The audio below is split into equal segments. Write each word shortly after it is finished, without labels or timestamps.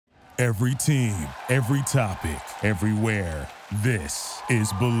Every team, every topic, everywhere. This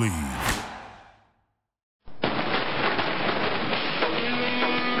is Believe.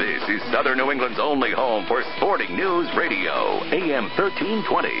 This is Southern New England's only home for sporting news radio. AM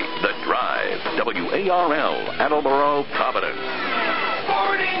 1320, The Drive. WARL, Attleboro, Providence.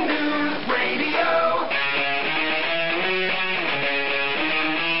 Sporting News Radio.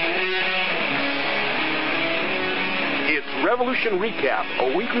 It's Revolution Recap,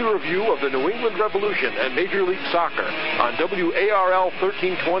 a weekly review of the New England Revolution and Major League Soccer on WARL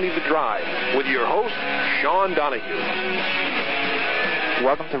 1320 The Drive with your host, Sean Donahue.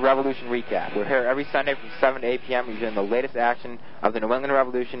 Welcome to Revolution Recap. We're here every Sunday from 7 to 8 p.m. reviewing the latest action of the New England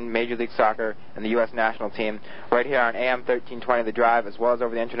Revolution, Major League Soccer, and the U.S. national team right here on AM 1320 The Drive, as well as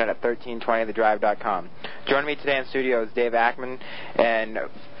over the internet at 1320thedrive.com. Joining me today in studio is Dave Akman, and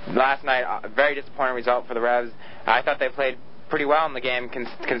last night, a very disappointing result for the Revs. I thought they played pretty well in the game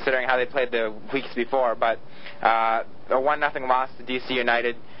considering how they played the weeks before, but a 1-0 loss to D.C.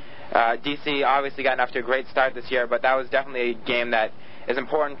 United. D.C. obviously gotten off to a great start this year, but that was definitely a game that is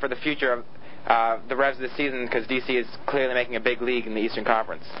important for the future of the Revs this season because D.C. is clearly making a big league in the Eastern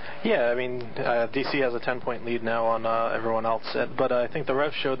Conference. Yeah, I mean, D.C. has a 10-point lead now on everyone else, but I think the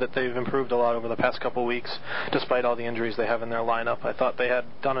Revs showed that they've improved a lot over the past couple weeks, despite all the injuries they have in their lineup. I thought they had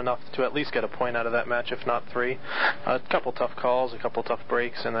done enough to at least get a point out of that match, if not 3. A couple tough calls, a couple tough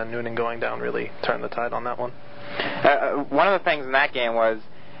breaks, and then Noonan going down really turned the tide on that one. One of the things in that game was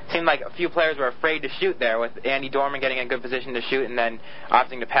seemed like a few players were afraid to shoot there, with Andy Dorman getting in a good position to shoot and then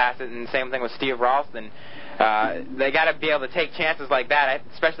opting to pass it, and the same thing with Steve Ralston. They got to be able to take chances like that,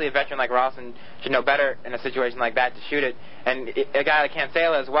 especially a veteran like Ralston should know better in a situation like that to shoot it. And a guy like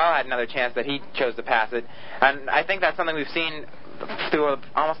Cancela as well had another chance that he chose to pass it. And I think that's something we've seen through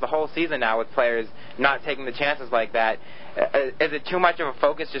almost the whole season now with players not taking the chances like that. Is it too much of a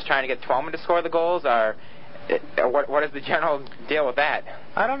focus just trying to get Twellman to score the goals, or what is the general deal with that?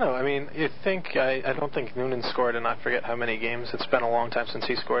 I don't know. I mean, I don't think Noonan scored in I forget how many games. It's been a long time since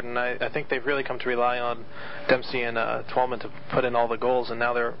he scored, and I think they've really come to rely on Dempsey and Twellman to put in all the goals, and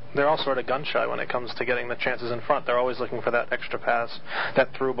now they're all sort of gun-shy when it comes to getting the chances in front. They're always looking for that extra pass,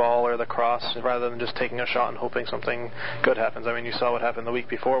 that through ball or the cross, rather than just taking a shot and hoping something good happens. I mean, you saw what happened the week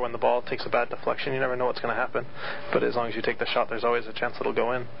before when the ball takes a bad deflection. You never know what's going to happen, but as long as you take the shot, there's always a chance it'll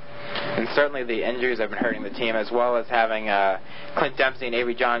go in. And certainly the injuries have been hurting the team, as well as having Clint Dempsey and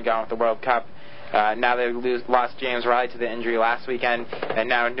Avery John gone with the World Cup. Now they lost James Riley to the injury last weekend, and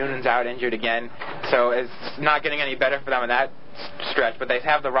now Noonan's out injured again. So it's not getting any better for them in that stretch, but they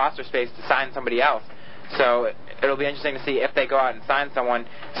have the roster space to sign somebody else. So it'll be interesting to see if they go out and sign someone.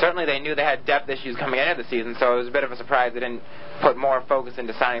 Certainly they knew they had depth issues coming into the season, so it was a bit of a surprise they didn't put more focus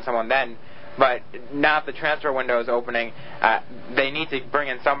into signing someone then. But now that the transfer window is opening, they need to bring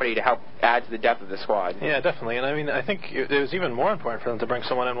in somebody to help add to the depth of the squad. Yeah, definitely. And I mean, I think it was even more important for them to bring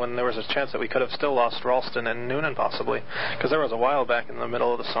someone in when there was a chance that we could have still lost Ralston and Noonan possibly, because there was a while back in the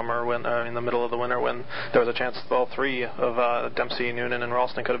middle of the summer, in the middle of the winter, when there was a chance that all three of Dempsey, Noonan, and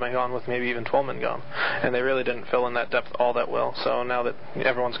Ralston could have been gone, with maybe even Twellman gone, and they really didn't fill in that depth all that well. So now that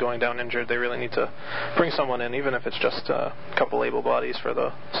everyone's going down injured, they really need to bring someone in, even if it's just a couple able bodies for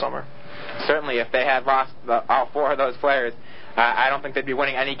the summer. Certainly, if they had lost all 4 of those players, I don't think they'd be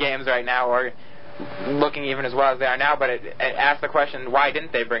winning any games right now or looking even as well as they are now. But it asks the question, why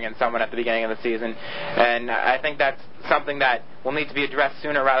didn't they bring in someone at the beginning of the season? And I think that's something that will need to be addressed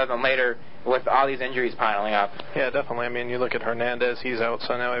sooner rather than later with all these injuries piling up. Yeah, definitely. I mean, you look at Hernandez, he's out,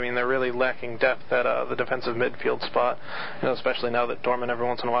 so now, I mean, they're really lacking depth at the defensive midfield spot, especially now that Dorman every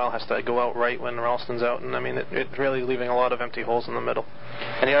once in a while has to go out right when Ralston's out, and I mean, it's really leaving a lot of empty holes in the middle.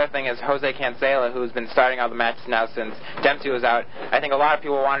 And the other thing is Jose Cancela, who's been starting all the matches now since Dempsey was out. I think a lot of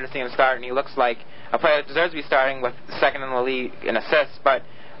people wanted to see him start, and he looks like a player that deserves to be starting, with second in the league in assists, but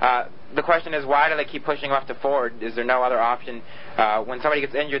the question is, why do they keep pushing him up to forward? Is there no other option? When somebody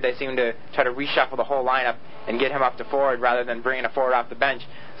gets injured, they seem to try to reshuffle the whole lineup and get him up to forward rather than bringing a forward off the bench.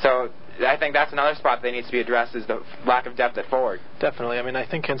 So I think that's another spot that needs to be addressed, is the lack of depth at forward. Definitely. I mean, I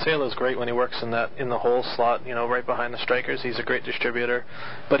think Cancelo is great when he works in the hole slot, right behind the strikers. He's a great distributor,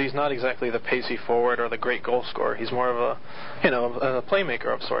 but he's not exactly the pacey forward or the great goal scorer. He's more of a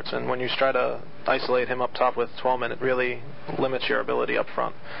playmaker of sorts. And when you try to isolate him up top with Twellman, it really limits your ability up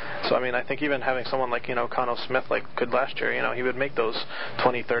front. So I mean, I think even having someone like Connell Smith like could last year, he would make those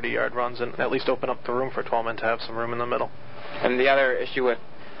 20-30 yard runs and at least open up the room for Twellman to have some room in the middle. And the other issue with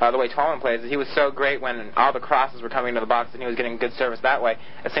the way Tolman plays. He was so great when all the crosses were coming into the box and he was getting good service that way.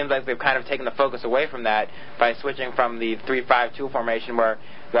 It seems like they've kind of taken the focus away from that by switching from the 3-5-2 formation where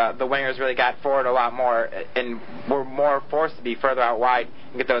the wingers really got forward a lot more and were more forced to be further out wide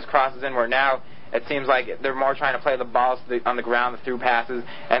and get those crosses in, where now it seems like they're more trying to play the balls on the ground, the through passes,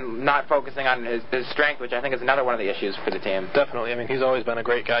 and not focusing on his strength, which I think is another one of the issues for the team. Definitely. I mean, he's always been a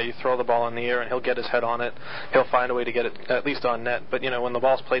great guy. You throw the ball in the air, and he'll get his head on it. He'll find a way to get it at least on net. But, when the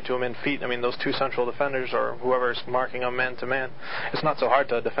ball's played to him in feet, I mean, those two central defenders or whoever's marking him man-to-man, it's not so hard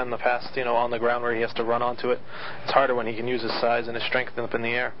to defend the pass, on the ground where he has to run onto it. It's harder when he can use his size and his strength up in the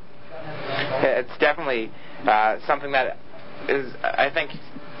air. It's definitely something that is, I think,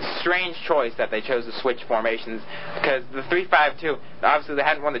 strange choice that they chose to switch formations, because the 3-5-2, obviously they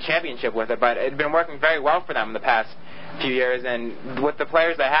hadn't won the championship with it, but it had been working very well for them in the past few years, and with the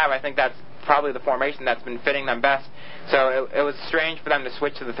players they have, I think that's probably the formation that's been fitting them best. So it was strange for them to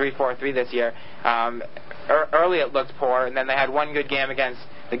switch to the 3-4-3 this year. Early it looked poor, and then they had one good game against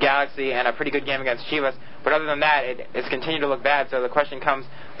the Galaxy and a pretty good game against Chivas, but other than that, it's continued to look bad. So the question comes,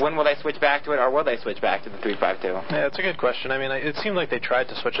 when will they switch back to it, or will they switch back to the 3-5-2? Yeah, it's a good question. I mean, it seemed like they tried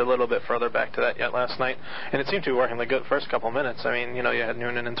to switch a little bit further back to that yet last night, and it seemed to be working the good first couple minutes. I mean, you had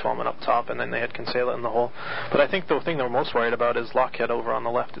Noonan and Tolman up top, and then they had Kinsella in the hole. But I think the thing they're most worried about is Lockhead over on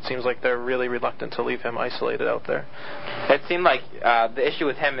the left. It seems like they're really reluctant to leave him isolated out there. It seemed like the issue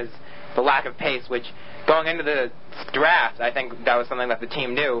with him is the lack of pace, which going into the draft, I think that was something that the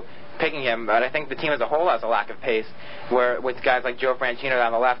team knew, picking him, but I think the team as a whole has a lack of pace, where with guys like Joe Franchino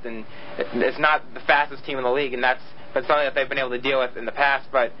down the left, and it's not the fastest team in the league, and that's something that they've been able to deal with in the past,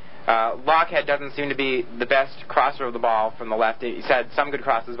 but Lockhead doesn't seem to be the best crosser of the ball from the left. He's had some good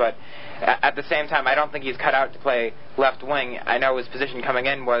crosses, but at the same time, I don't think he's cut out to play left wing. I know his position coming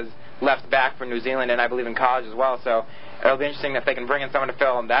in was left back for New Zealand, and I believe in college as well, so it'll be interesting if they can bring in someone to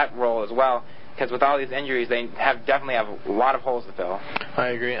fill in that role as well, because with all these injuries, they definitely have a lot of holes to fill. I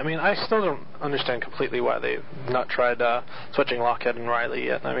agree. I mean, I still don't understand completely why they've not tried switching Lockhead and Riley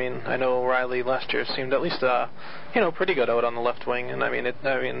yet. I mean, I know Riley last year seemed at least pretty good out on the left wing, and I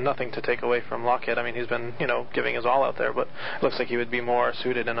mean, nothing to take away from Lockhead. I mean, he's been giving his all out there, but it looks like he would be more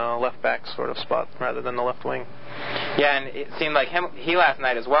suited in a left back sort of spot rather than the left wing. Yeah, and it seemed like he last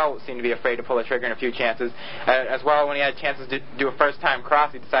night as well seemed to be afraid to pull the trigger in a few chances. As well, when he had chances to do a first-time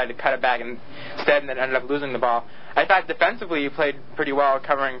cross, he decided to cut it back instead, and then ended up losing the ball. I thought defensively he played pretty well,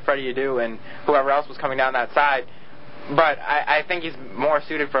 covering Freddie Adu and whoever else was coming down that side. But I think he's more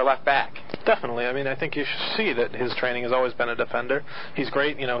suited for a left back. Definitely. I mean, I think you should see that his training has always been a defender. He's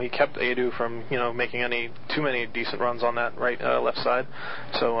great. He kept Adu from making too many decent runs on that left side.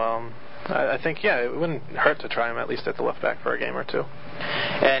 So I think it wouldn't hurt to try him at least at the left back for a game or two.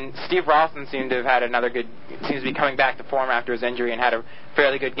 And Steve Ralston seemed to have had seems to be coming back to form after his injury and had a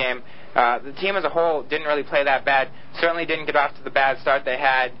fairly good game. The team as a whole didn't really play that bad. Certainly didn't get off to the bad start they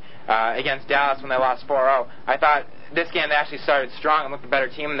had against Dallas when they lost 4-0. I thought this game they actually started strong and looked a better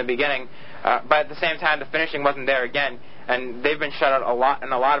team in the beginning, but at the same time the finishing wasn't there again, and they've been shut out a lot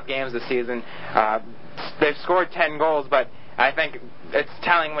in a lot of games this season. They've scored 10 goals, but I think it's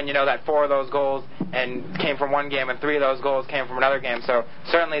telling when you know that 4 of those goals came from one game and 3 of those goals came from another game. So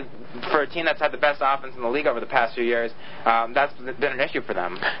certainly for a team that's had the best offense in the league over the past few years, that's been an issue for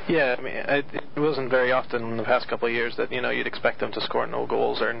them. Yeah, I mean, it wasn't very often in the past couple of years that you'd expect them to score no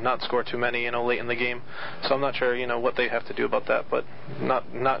goals or not score too many late in the game. So I'm not sure what they have to do about that, but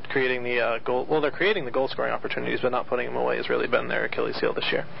not creating the goal. Well, they're creating the goal scoring opportunities, but not putting them away has really been their Achilles heel this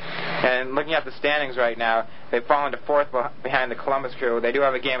year. And looking at the standings right now, they've fallen to 4th behind the Columbus Crew. They do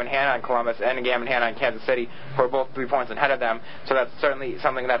have a game in hand on Columbus and a game in hand on Kansas City, who are both 3 points ahead of them. So that's certainly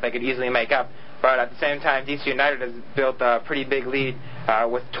something that they could easily make up. But at the same time, DC United has built a pretty big lead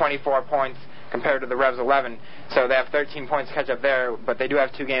with 24 points compared to the Revs 11. So they have 13 points to catch up there, but they do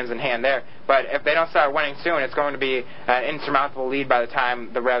have 2 games in hand there. But if they don't start winning soon, it's going to be an insurmountable lead by the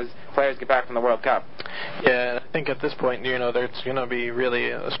time the Revs players get back from the World Cup. Yeah, I think at this point, there's going to be really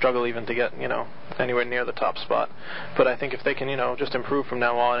a struggle even to get, anywhere near the top spot. But I think if they can, just improve from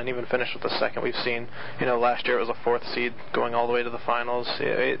now on and even finish with the second, we've seen, last year it was a 4th seed going all the way to the finals.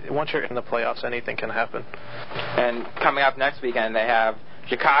 Once you're in the playoffs, anything can happen. And coming up next weekend, they have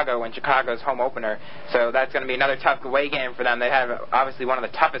Chicago and Chicago's home opener. So that's going to be another tough away game for them. They have obviously one of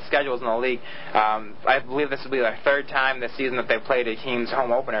the toughest schedules in the league. I believe this will be their 3rd time this season that they've played a team's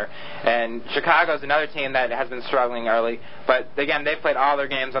home opener. And Chicago's another team that has been struggling early. But again, they've played all their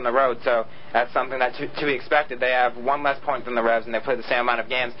games on the road, so that's something that to be expected. They have 1 less point than the Revs, and they play the same amount of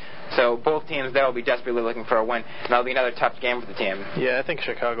games. So both teams there will be desperately looking for a win, and that'll be another tough game for the team. Yeah, I think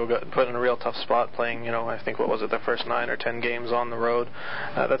Chicago got put in a real tough spot playing, I think, their first 9 or 10 games on the road.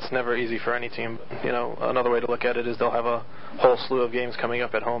 That's never easy for any team. Another way to look at it is they'll have a whole slew of games coming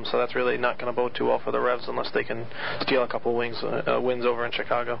up at home, so that's really not going to bode too well for the Revs unless they can steal a couple wins over in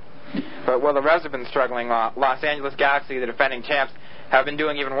Chicago. But, well, the Revs have been struggling. Los Angeles Galaxy, the defending champs, have been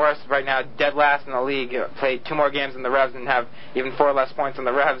doing even worse right now, dead last in the league. Played 2 more games than the Revs and have even 4 less points than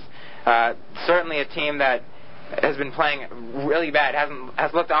the Revs. Certainly a team that has been playing really bad,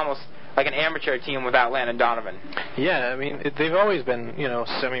 has looked almost like an amateur team without Landon Donovan. Yeah, I mean, they've always been,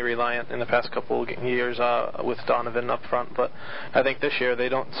 semi-reliant in the past couple years with Donovan up front, but I think this year they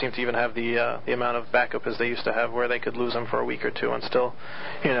don't seem to even have the amount of backup as they used to have, where they could lose him for a week or two and still,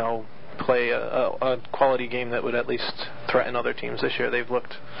 play a quality game that would at least threaten other teams. This year they've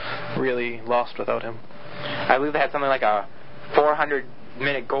looked really lost without him. I believe they had something like a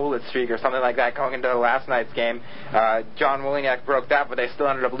 400-minute goalless streak or something like that going into last night's game. John Wolyniak broke that, but they still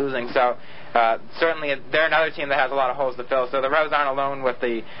ended up losing. So certainly they're another team that has a lot of holes to fill. So the Revs aren't alone with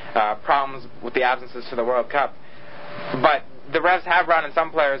the problems with the absences to the World Cup. But the Revs have brought in some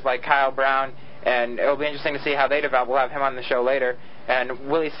players like Kyle Brown, and it'll be interesting to see how they develop. We'll have him on the show later. And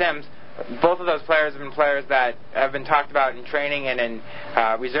Willie Sims. Both of those players have been players that have been talked about in training and in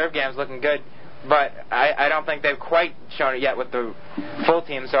reserve games looking good, but I don't think they've quite shown it yet with the full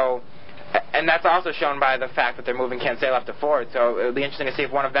team. So, and that's also shown by the fact that they're moving Cancelo up to forward. So it'll be interesting to see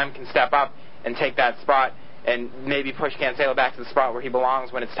if one of them can step up and take that spot and maybe push Cancelo back to the spot where he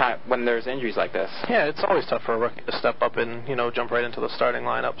belongs when it's time, when there's injuries like this. Yeah, it's always tough for a rookie to step up and jump right into the starting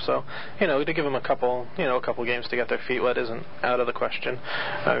lineup. So to give him a couple games to get their feet wet isn't out of the question.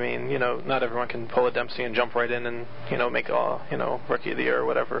 I mean, not everyone can pull a Dempsey and jump right in and make rookie of the year or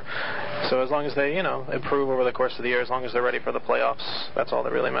whatever. So as long as they improve over the course of the year, as long as they're ready for the playoffs, that's all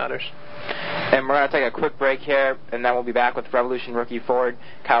that really matters. And we're going to take a quick break here, and then we'll be back with Revolution rookie forward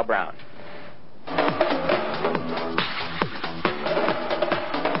Kyle Brown.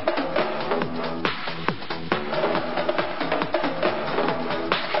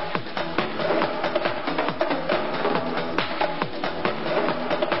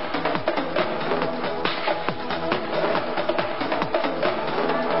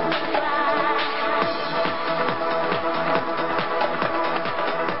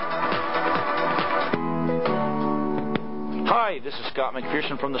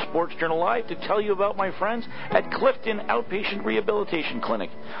 McPherson from the Sports Journal Live to tell you about my friends at Clifton Outpatient Rehabilitation Clinic.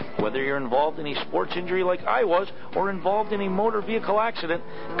 Whether you're involved in a sports injury like I was or involved in a motor vehicle accident,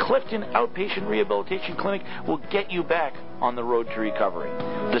 Clifton Outpatient Rehabilitation Clinic will get you back on the road to recovery.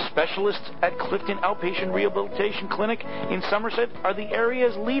 The specialists at Clifton Outpatient Rehabilitation Clinic in Somerset are the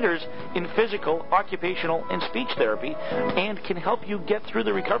area's leaders in physical, occupational, and speech therapy and can help you get through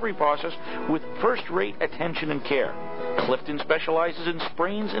the recovery process with first-rate attention and care. Clifton specializes in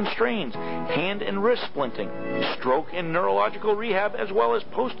sprains and strains, hand and wrist splinting, stroke and neurological rehab, as well as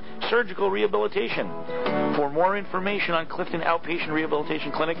post-surgical rehabilitation. For more information on Clifton Outpatient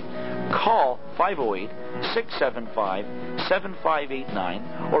Rehabilitation Clinic, call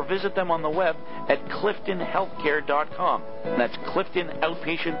 508-675-7589 or visit them on the web at cliftonhealthcare.com. That's Clifton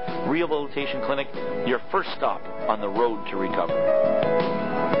Outpatient Rehabilitation Clinic, your first stop on the road to recovery.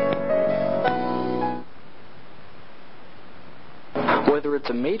 Whether it's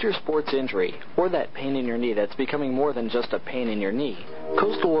a major sports injury or that pain in your knee that's becoming more than just a pain in your knee,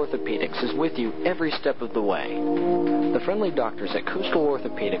 Coastal Orthopedics is with you every step of the way. The friendly doctors at Coastal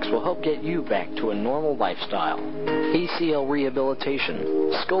Orthopedics will help get you back to a normal lifestyle. ACL rehabilitation,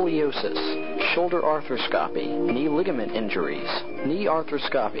 scoliosis, shoulder arthroscopy, knee ligament injuries, knee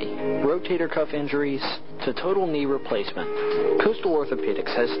arthroscopy, rotator cuff injuries, to total knee replacement. Coastal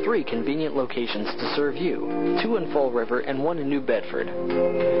Orthopedics has 3 convenient locations to serve you, 2 in Fall River and 1 in New Bedford.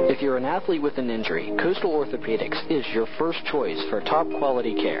 If you're an athlete with an injury, Coastal Orthopedics is your first choice for top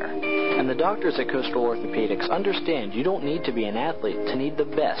quality care. And the doctors at Coastal Orthopedics understand you don't need to be an athlete to need the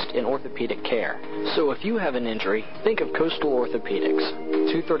best in orthopedic care. So if you have an injury, think of Coastal Orthopedics,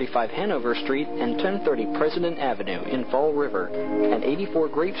 235 Hanover Street and 1030 President Avenue in Fall River, and 84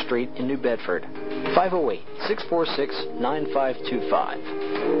 Grape Street in New Bedford.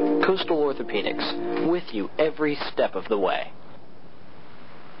 508-646-9525. Coastal Orthopedics, with you every step of the way.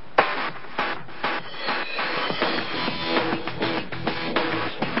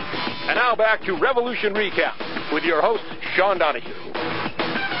 And now back to Revolution Recap with your host, Sean Donahue.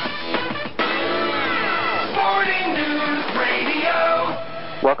 Sporting News Radio.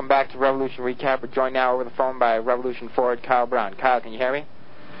 Welcome back to Revolution Recap. We're joined now over the phone by Revolution forward Kyle Brown. Kyle, can you hear me?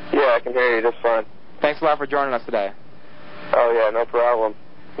 Yeah, I can hear you just fine. Thanks a lot for joining us today. Oh, yeah, no problem.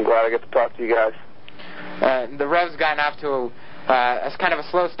 I'm glad I get to talk to you guys. The Revs gotten off to a kind of a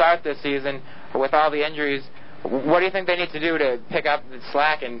slow start this season with all the injuries. what do you think they need to do to pick up the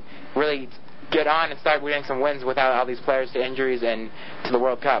slack and really get on and start winning some wins without all these players to injuries and to the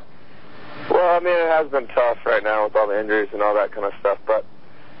World Cup? Well, I mean, it has been tough right now with all the injuries and all that kind of stuff, but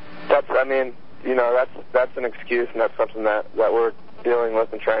that's an excuse, and that's something that we're dealing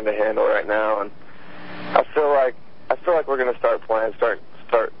with and trying to handle right now. And I feel like we're going to start playing, start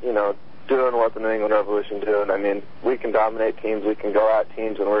doing what the New England Revolution do. And I mean, we can dominate teams, we can go at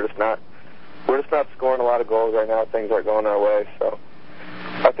teams, and we're just not scoring a lot of goals right now. Things aren't going our way, so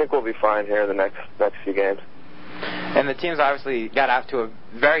I think we'll be fine here in the next few games. And the teams obviously got out to a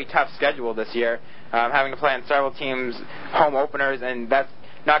very tough schedule this year, having to play on several teams' home openers, and that's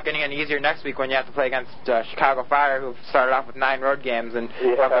not getting any easier next week when you have to play against Chicago Fire, who started off with 9 road games. And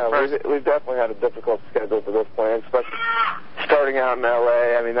we've definitely had a difficult schedule to this point, especially starting out in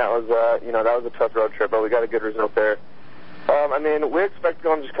L.A. I mean, that was a tough road trip, but we got a good result there. I mean, we expect to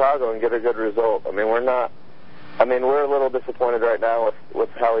go into Chicago and get a good result. I mean, we're a little disappointed right now with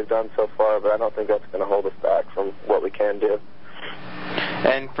how we've done so far, but I don't think that's going to hold us back from what we can do.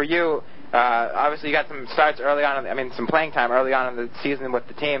 And for you, obviously you got some starts early on, some playing time early on in the season with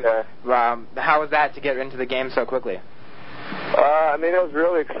the team. Yeah. How was that to get into the game so quickly? I mean, it was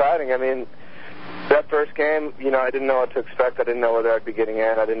really exciting. I mean, that first game, I didn't know what to expect. I didn't know whether I'd be getting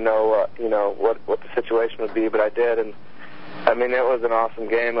in. I didn't know, what the situation would be, but I did. And I mean, it was an awesome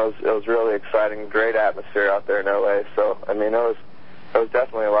game. It was really exciting. Great atmosphere out there in LA. So I mean, it was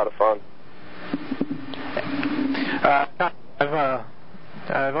definitely a lot of fun.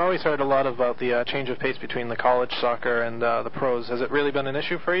 I've always heard a lot about the change of pace between the college soccer and the pros. Has it really been an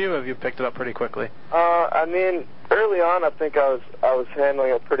issue for you, or have you picked it up pretty quickly? I mean, early on, I think I was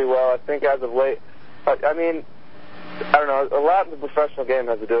handling it pretty well. I think as of late, I don't know, a lot in the professional game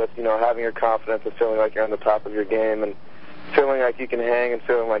has to do with, having your confidence and feeling like you're on the top of your game and feeling like you can hang and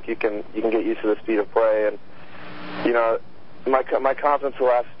feeling like you can get used to the speed of play. And, my confidence the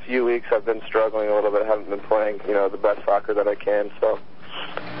last few weeks, I've been struggling a little bit. I haven't been playing, the best soccer that I can. So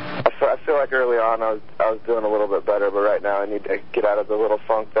I feel like early on I was doing a little bit better, but right now I need to get out of the little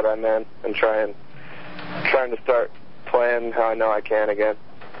funk that I'm in and trying to start playing how I know I can again.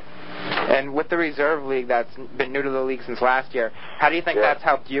 And with the reserve league that's been new to the league since last year, how do you think that's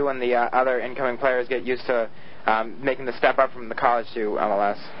helped you and the other incoming players get used to making the step up from the college to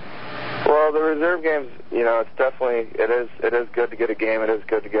MLS? Well, the reserve games, it's definitely, it is good to get a game. It is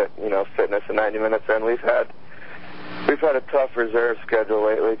good to get, fitness in 90 minutes in. We've had a tough reserve schedule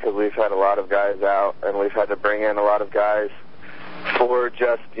lately because we've had a lot of guys out, and we've had to bring in a lot of guys for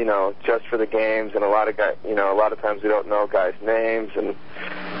just for the games, and a lot of times we don't know guys' names, and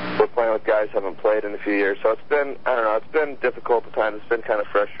we're playing with guys who haven't played in a few years. So it's been difficult at times. It's been kind of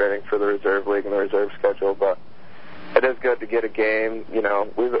frustrating for the reserve league and the reserve schedule, but it is good to get a game.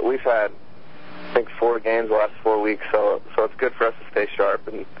 We've had, I think, 4 games the last 4 weeks, so it's good for us to stay sharp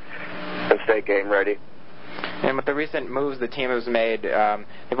and stay game ready. And with the recent moves the team has made,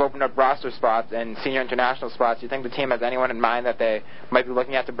 they've opened up roster spots and senior international spots. Do you think the team has anyone in mind that they might be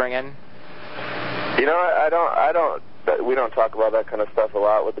looking at to bring in? We don't talk about that kind of stuff a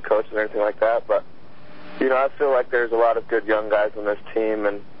lot with the coach and anything like that, but, I feel like there's a lot of good young guys on this team,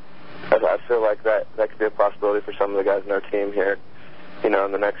 and I feel like that could be a possibility for some of the guys in our team here, in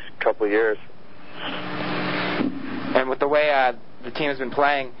the next couple of years. And with the way the team has been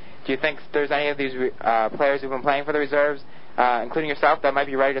playing, do you think there's any of these players who've been playing for the reserves, including yourself, that might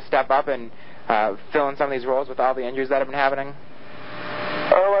be ready to step up and fill in some of these roles with all the injuries that have been happening?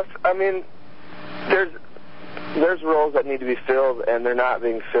 I mean, there's roles that need to be filled, and they're not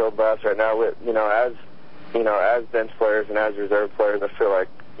being filled by us right now. As bench players and as reserve players, I feel like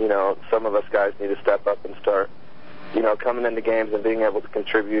some of us guys need to step up and start, coming into games and being able to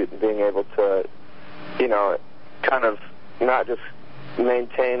contribute and being able to, kind of not just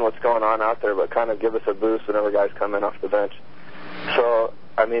maintain what's going on out there, but kind of give us a boost whenever guys come in off the bench. So,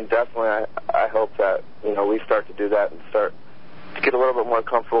 I mean, definitely I hope that, we start to do that and start to get a little bit more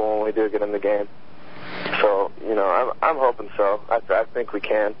comfortable when we do get in the game. So, I'm hoping so. I think we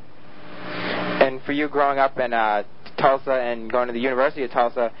can. And for you growing up in Tulsa and going to the University of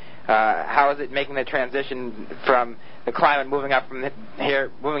Tulsa, how is it making the transition from the climate moving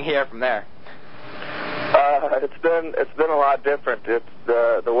here from there? It's been a lot different.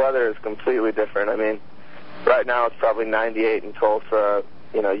 The weather is completely different. I mean, right now it's probably 98 in Tulsa.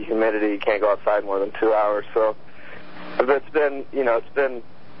 Humidity, you can't go outside more than 2 hours. So it's been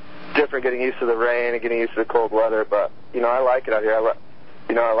different getting used to the rain and getting used to the cold weather. But I like it out here.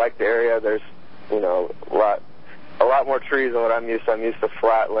 I like the area. There's a lot more trees than what I'm used to. I'm used to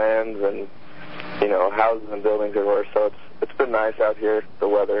flat lands and houses and buildings everywhere. So it's been nice out here, the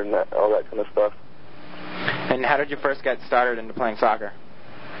weather and all that kind of stuff. And how did you first get started into playing soccer?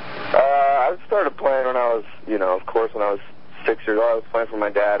 I started playing when I was, of course, when I was 6 years old. I was playing for my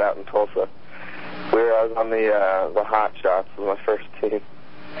dad out in Tulsa. I was on the Hot Shots was my first team.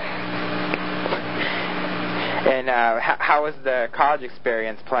 And how was the college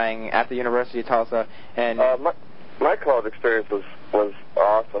experience playing at the University of Tulsa? And my college experience was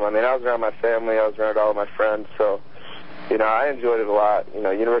awesome. I mean, I was around my family. I was around all of my friends. So, I enjoyed it a lot.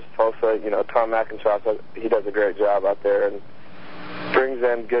 University of Tulsa, Tom McIntosh, he does a great job out there and brings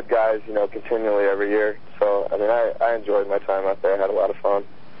in good guys, continually every year. So, I mean, I enjoyed my time out there. I had a lot of fun.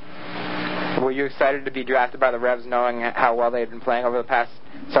 Were you excited to be drafted by the Revs knowing how well they had been playing over the past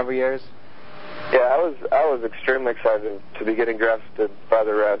several years? Yeah, I was extremely excited to be getting drafted by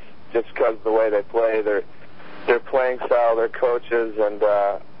the Revs just because of the way they play, their playing style, their coaches, and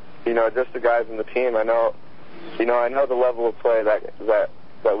just the guys in the team. I know the level of play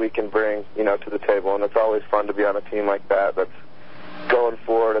that we can bring, to the table, and it's always fun to be on a team like that that's going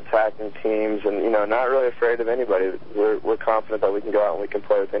forward, attacking teams, and not really afraid of anybody. We're confident that we can go out and we can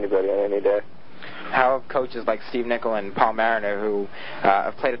play with anybody on any day. How have coaches like Steve Nicol and Paul Mariner, who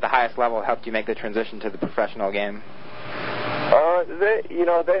have played at the highest level, helped you make the transition to the professional game?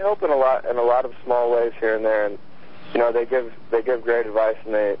 They help in a lot of small ways here and there, and they give great advice,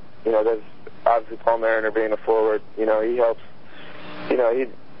 and there's obviously Paul Mariner being a forward, he helps. He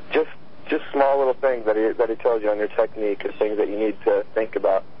just small little things that he tells you on your technique or things that you need to think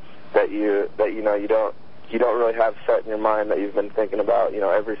about that you don't really have set in your mind that you've been thinking about,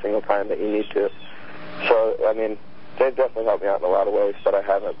 every single time that you need to. So, I mean, they've definitely helped me out in a lot of ways, but I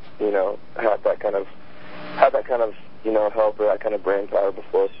haven't, had that kind of help or that kind of brain power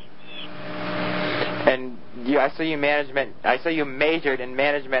before. And I saw you majored in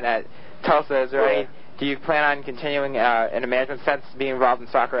management at Tulsa. Is there any? Do you plan on continuing in a management sense, being involved in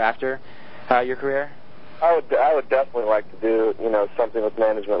soccer after your career? I would definitely like to do something with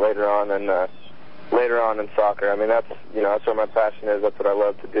management later on in soccer. I mean, that's where my passion is. That's what I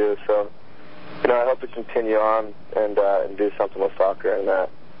love to do. So, I hope to continue on and do something with soccer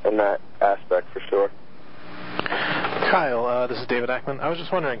in that aspect for sure. Kyle, this is David Akman. I was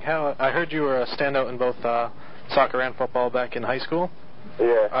just wondering I heard you were a standout in both soccer and football back in high school.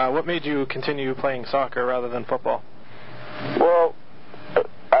 Yeah. What made you continue playing soccer rather than football? Well,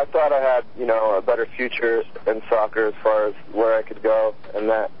 I thought I had, a better future in soccer as far as where I could go in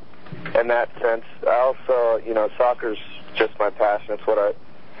that sense. I also, soccer's just my passion.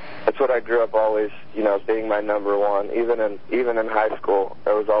 It's what I grew up always, being my number one. Even in high school,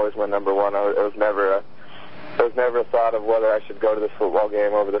 it was always my number one. It was never a thought of whether I should go to the football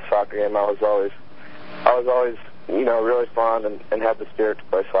game over the soccer game. I was always really fond and had the spirit to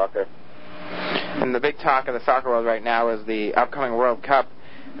play soccer. And the big talk of the soccer world right now is the upcoming World Cup,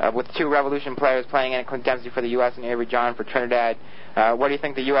 with two Revolution players playing in it, Clint Dempsey for the U.S. and Avery John for Trinidad. What do you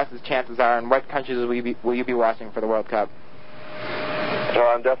think the U.S.'s chances are, and what countries will you be watching for the World Cup? Well,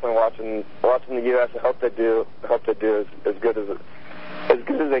 I'm definitely watching the U.S. I hope they do as good as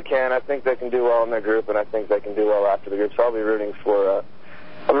they can. I think they can do well in their group, and I think they can do well after the group. So I'll be rooting for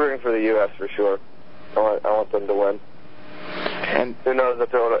the U.S. for sure. I want them to win. And who knows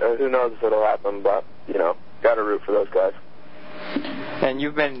if it'll happen, but got to root for those guys. And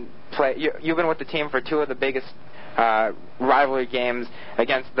you've been with the team for two of the biggest rivalry games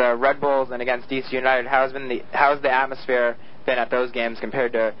against the Red Bulls and against DC United. How's the atmosphere been at those games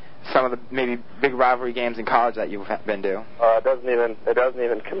compared to some of the maybe big rivalry games in college that you've been to? It doesn't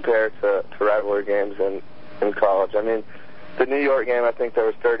even compare to rivalry games in college. I mean, the New York game, I think there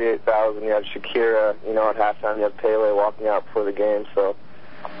was 38,000. You had Shakira, at halftime. You had Pele walking out before the game. So,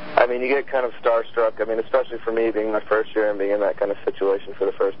 I mean, you get kind of starstruck. I mean, especially for me, being my first year and being in that kind of situation for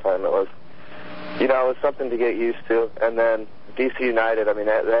the first time, it was something to get used to. And then DC United, I mean,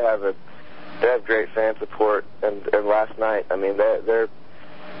 they have great fan support. And last night, I mean, their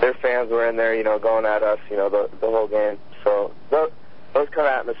fans were in there, going at us, the whole game. So those kind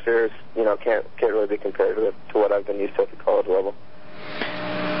of atmospheres, can't really be compared to what I've been used to at the college level.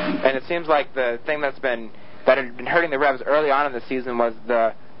 And it seems like the thing that had been hurting the Revs early on in the season was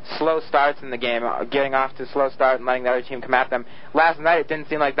the slow starts in the game, getting off to a slow start and letting the other team come at them. Last night, it didn't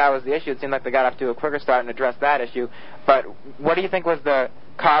seem like that was the issue. It seemed like they got off to a quicker start and addressed that issue. But what do you think was the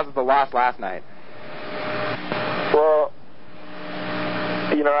cause of the loss last night? Well,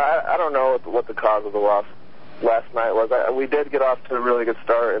 I don't know what the cause of the loss last night was. We did get off to a really good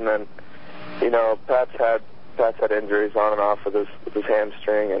start, and then, Pat's had injuries on and off with his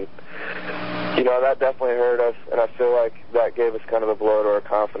hamstring, and that definitely hurt us. And I feel like that gave us kind of a blow to our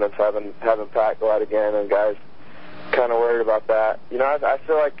confidence, having Pat go out again, and guys kind of worried about that. You know, I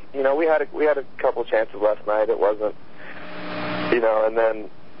feel like, you know, we had a couple chances last night. It wasn't, you know, and then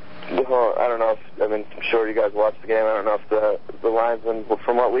I don't know if, I mean, I'm sure you guys watched the game. I don't know if the linesman,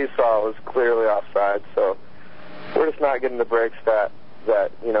 from what we saw, was clearly offside. So we're just not getting the breaks that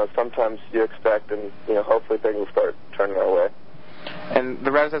you know, sometimes you expect, and, you know, hopefully things will start turning our way. And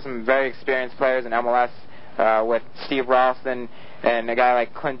the Revs have some very experienced players in MLS with Steve Ralston and a guy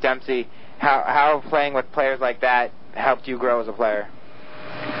like Clint Dempsey. How playing with players like that helped you grow as a player?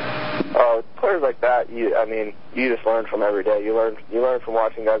 Players like that, you just learn from every day. You learn from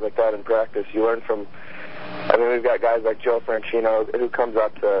watching guys like that in practice. You learn from, I mean, we've got guys like Joe Franchino who comes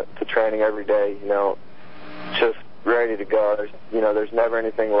out to training every day, you know, just ready to go. There's never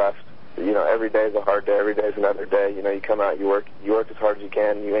anything left. You know, every day is a hard day. Every day is another day. You know, you come out, you work as hard as you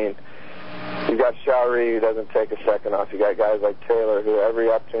can. You got Showery, who doesn't take a second off. You got guys like Taylor, who every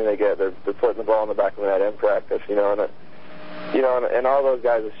opportunity they get, they're putting the ball in the back of the net in practice. You know, and all those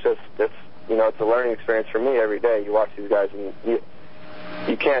guys, it's a learning experience for me every day. You watch these guys, and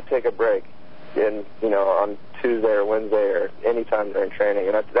you can't take a break on Tuesday or Wednesday or any time during training.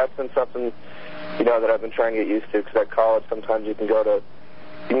 And that's been something, you know, that I've been trying to get used to, because at college sometimes you can go to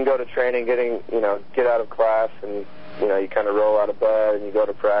training, get out of class, and, you know, you kind of roll out of bed and you go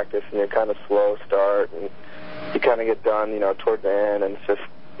to practice and you're kind of slow start and you kind of get done, you know, toward the end, and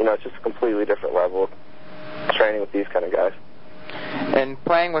it's just a completely different level of training with these kind of guys. And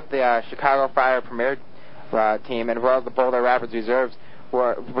playing with the Chicago Fire Premier team and well, the Boulder Rapids Reserves,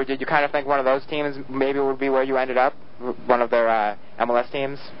 did you kind of think one of those teams maybe would be where you ended up, one of their MLS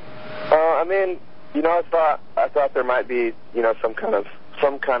teams? I mean, you know, I thought there might be, you know, some kind of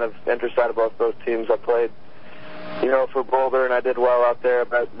interest out of both those teams. I played, you know, for Boulder, and I did well out there,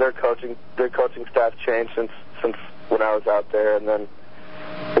 but their coaching staff changed since when I was out there, and then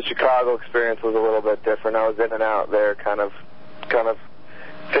the Chicago experience was a little bit different. I was in and out there, kind of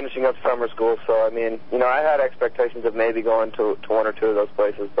finishing up summer school. So I mean, you know, I had expectations of maybe going to one or two of those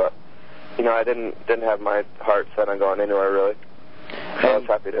places, but, you know, I didn't have my heart set on going anywhere really. So I was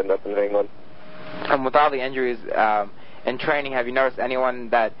happy to end up in New England. And with all the injuries in training, have you noticed anyone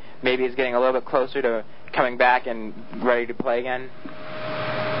that maybe is getting a little bit closer to coming back and ready to play again?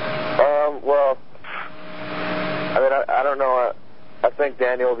 Well, I mean, I don't know. I think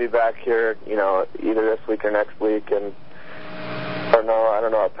Daniel will be back here, you know, either this week or next week, and I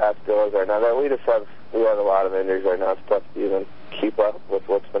don't know what Pat's deal is right now. We have a lot of injuries right now. It's tough to even keep up with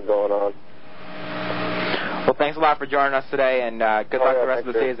what's been going on. Well, thanks a lot for joining us today, and good luck the rest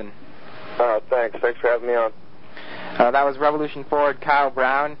of the season. Thanks for having me on. That was Revolution forward Kyle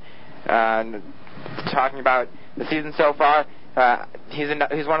Brown talking about the season so far.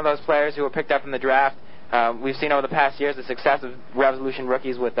 He's one of those players who were picked up in the draft. We've seen over the past years the success of Revolution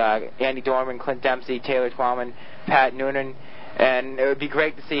rookies with Andy Dorman, Clint Dempsey, Taylor Twellman, Pat Noonan, and it would be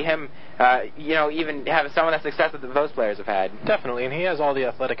great to see him, even have some of that success that those players have had. Definitely, and he has all the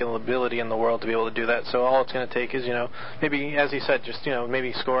athletic ability in the world to be able to do that. So all it's going to take is, maybe, as he said, just,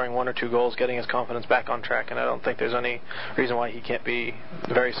 maybe scoring one or two goals, getting his confidence back on track, and I don't think there's any reason why he can't be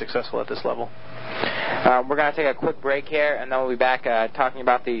very successful at this level. We're going to take a quick break here, and then we'll be back talking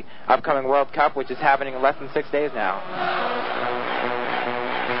about the upcoming World Cup, which is happening in less than 6 days now.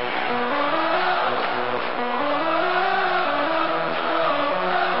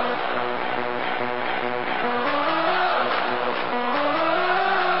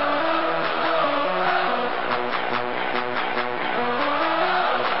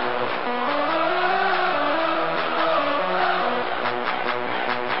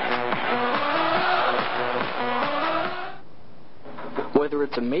 Whether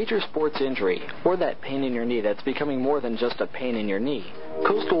it's a major sports injury or that pain in your knee that's becoming more than just a pain in your knee,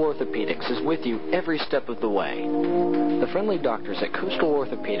 Coastal Orthopedics is with you every step of the way. The friendly doctors at Coastal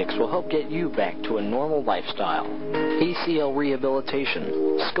Orthopedics will help get you back to a normal lifestyle. ACL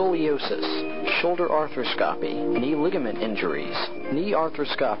rehabilitation, scoliosis, shoulder arthroscopy, knee ligament injuries, knee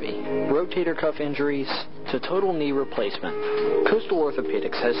arthroscopy, rotator cuff injuries, to total knee replacement. Coastal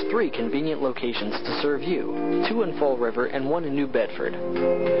Orthopedics has 3 convenient locations to serve you, 2 in Fall River and 1 in New Bedford.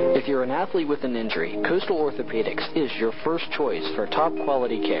 If you're an athlete with an injury, Coastal Orthopedics is your first choice for top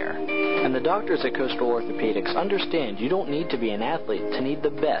quality care. And the doctors at Coastal Orthopedics understand you don't need to be an athlete to need the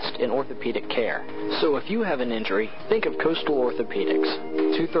best in orthopedic care. So if you have an injury, think of Coastal Orthopedics.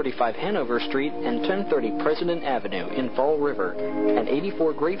 235 Hanover Street and 1030 President Avenue in Fall River and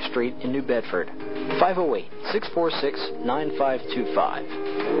 84 Grape Street in New Bedford.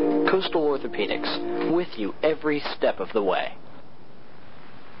 508-646-9525. Coastal Orthopedics, with you every step of the way.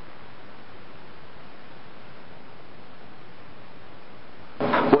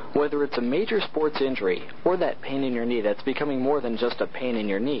 Whether it's a major sports injury or that pain in your knee that's becoming more than just a pain in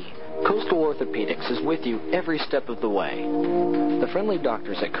your knee, Coastal Orthopedics is with you every step of the way. The friendly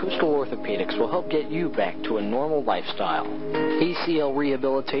doctors at Coastal Orthopedics will help get you back to a normal lifestyle. ACL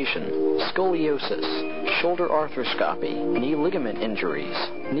rehabilitation, scoliosis, shoulder arthroscopy, knee ligament injuries,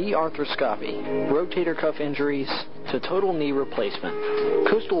 knee arthroscopy, rotator cuff injuries, to total knee replacement.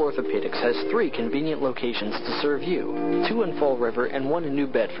 Coastal Orthopedics has 3 convenient locations to serve you, 2 in Fall River and 1 in New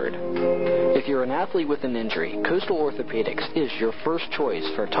Bedford. If you're an athlete with an injury, Coastal Orthopedics is your first choice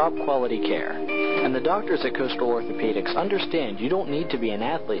for top quality care. And the doctors at Coastal Orthopedics understand you don't need to be an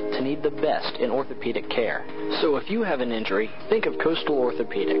athlete to need the best in orthopedic care. So if you have an injury, think of Coastal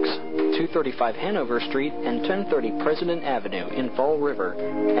Orthopedics, 235 Hanover Street and 1030 President Avenue in Fall River,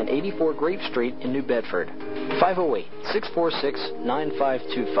 and 84 Grape Street in New Bedford.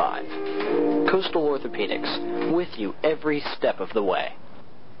 508-646-9525. Coastal Orthopedics, with you every step of the way.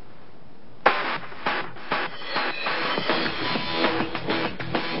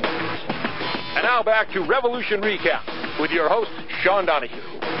 And now back to Revolution Recap with your host, Sean Donahue.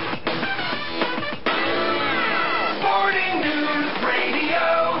 Sporting News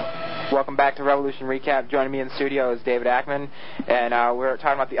Radio. Welcome back to Revolution Recap. Joining me in the studio is Dave Akman, and we're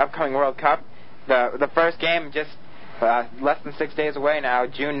talking about the upcoming World Cup. The first game just less than 6 days away now,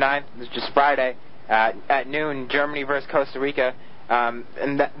 June 9th, it's just Friday, at noon, Germany versus Costa Rica.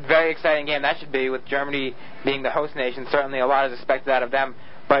 And that very exciting game that should be, with Germany being the host nation. Certainly a lot is expected out of them.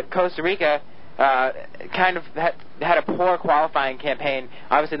 But Costa Rica kind of had a poor qualifying campaign.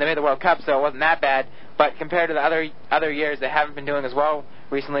 Obviously, they made the World Cup, so it wasn't that bad. But compared to the other years, they haven't been doing as well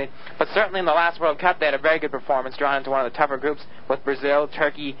recently. But certainly in the last World Cup, they had a very good performance, drawn into one of the tougher groups with Brazil,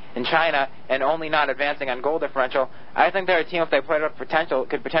 Turkey, and China, and only not advancing on goal differential. I think they're a team, if they played up potential,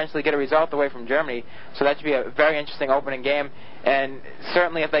 could potentially get a result away from Germany. So that should be a very interesting opening game. And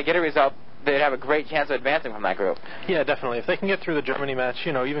certainly if they get a result, they'd have a great chance of advancing from that group. Yeah, definitely. If they can get through the Germany match,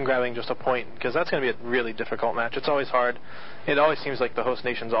 even grabbing just a point, because that's going to be a really difficult match. It's always hard. It always seems like the host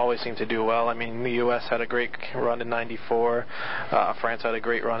nations always seem to do well. I mean, the U.S. had a great run in '94. France had a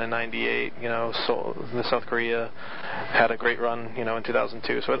great run in '98. South Korea had a great run, in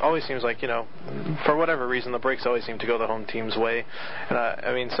 2002. So it always seems like, for whatever reason, the breaks always seem to go the home team's way.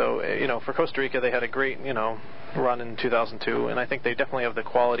 And for Costa Rica, they had a great, run in 2002, and I think they definitely have the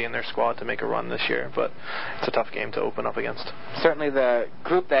quality in their squad to make a run this year, but it's a tough game to open up against. Certainly the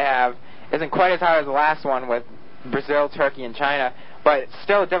group they have isn't quite as hard as the last one with Brazil, Turkey, and China, but it's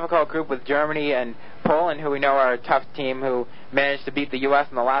still a difficult group with Germany and Poland, who we know are a tough team, who managed to beat the U.S.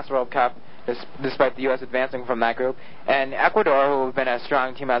 in the last World Cup, despite the U.S. advancing from that group, and Ecuador, who have been a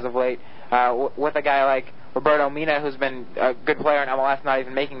strong team as of late, with a guy like Roberto Mina, who's been a good player in MLS, not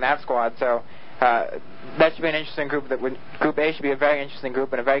even making that squad. So that should be an interesting group. Group A should be a very interesting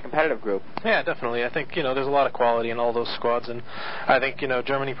group and a very competitive group. Yeah, definitely. I think there's a lot of quality in all those squads, and I think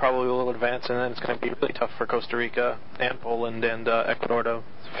Germany probably will advance, and then it's going to be really tough for Costa Rica and Poland and Ecuador to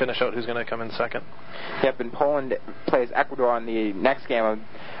finish out who's going to come in second. Yep, and Poland plays Ecuador on the next game of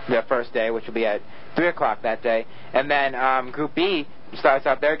their first day, which will be at 3 o'clock that day, and then Group B starts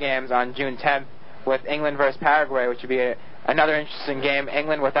out their games on June 10th with England versus Paraguay, which will be another interesting game.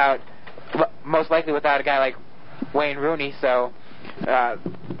 England most likely without a guy like Wayne Rooney, so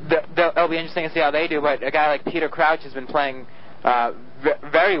it'll be interesting to see how they do. But a guy like Peter Crouch has been playing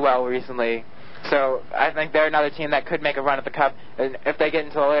very well recently, so I think they're another team that could make a run at the Cup. And if they get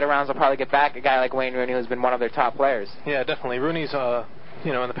into the later rounds, they'll probably get back a guy like Wayne Rooney, who's been one of their top players. Yeah, definitely. Rooney's in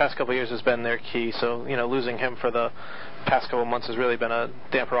the past couple of years has been their key, so losing him for the past couple of months has really been a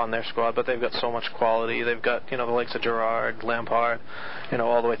damper on their squad, but they've got so much quality. They've got the likes of Gerrard, Lampard,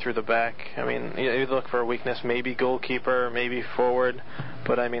 all the way through the back. I mean, you look for a weakness, maybe goalkeeper, maybe forward,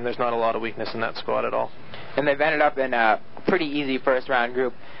 but I mean, there's not a lot of weakness in that squad at all. And they've ended up in a pretty easy first round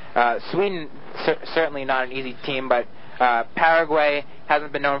group. Sweden certainly not an easy team, but Paraguay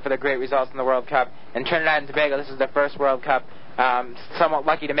hasn't been known for their great results in the World Cup, and Trinidad and Tobago, this is their first World Cup. Somewhat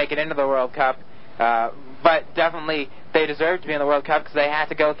lucky to make it into the World Cup, but definitely they deserve to be in the World Cup because they had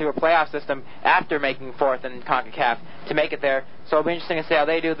to go through a playoff system after making fourth in CONCACAF to make it there. So it'll be interesting to see how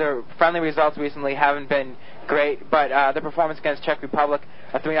they do. Their friendly results recently haven't been great, but the performance against Czech Republic,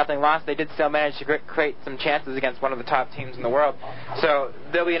 a 3-0 loss, they did still manage to create some chances against one of the top teams in the world. So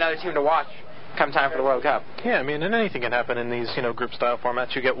there'll be another team to watch come time for the World Cup. Yeah, I mean, and anything can happen in these, group style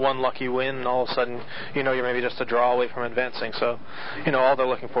formats. You get one lucky win, and all of a sudden, you're maybe just a draw away from advancing. So, all they're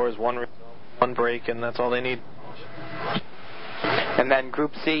looking for is one break, and that's all they need. And then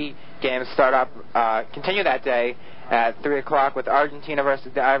Group C games continue that day at 3 o'clock with Argentina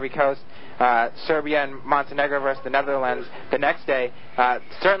versus the Ivory Coast. Serbia and Montenegro versus the Netherlands the next day.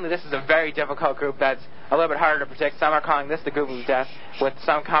 Certainly this is a very difficult group that's a little bit harder to predict. Some are calling this the group of death, with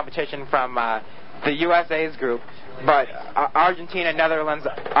some competition from the USA's group. But Argentina and Netherlands,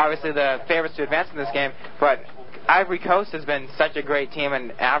 obviously the favorites to advance in this game, but Ivory Coast has been such a great team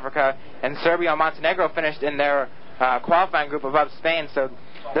in Africa, and Serbia and Montenegro finished in their qualifying group above Spain, so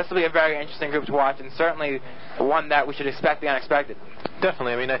this will be a very interesting group to watch, and certainly one that we should expect the unexpected.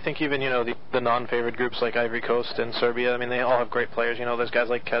 Definitely. I mean, I think even, the non-favored groups like Ivory Coast and Serbia, I mean, they all have great players. There's guys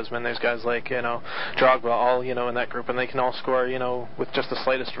like Kezman, there's guys like, Drogba, all, in that group, and they can all score, with just the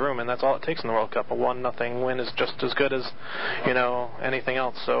slightest room, and that's all it takes in the World Cup. A 1-0 win is just as good as, anything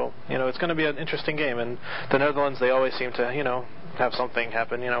else. So, it's going to be an interesting game, and the Netherlands, they always seem to, have something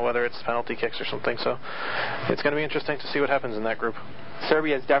happen, whether it's penalty kicks or something. So it's going to be interesting to see what happens in that group.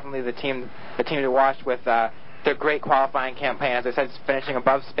 Serbia is definitely the team to watch with their great qualifying campaign. As I said, finishing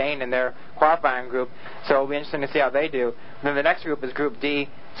above Spain in their qualifying group, so it'll be interesting to see how they do. And then the next group is Group D,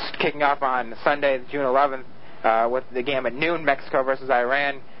 kicking off on Sunday, June 11th, with the game at noon, Mexico versus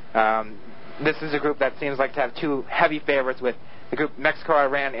Iran. This is a group that seems like to have two heavy favorites, with the group Mexico,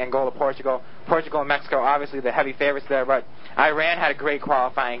 Iran, Angola, Portugal. Portugal and Mexico, obviously the heavy favorites there, but Iran had a great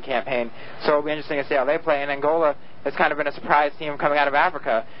qualifying campaign, so it'll be interesting to see how they play. And Angola has kind of been a surprise team coming out of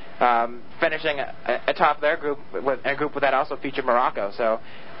Africa, finishing atop their group, a group that also featured Morocco. So,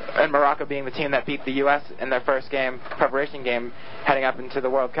 and Morocco being the team that beat the U.S. in their first preparation game, heading up into the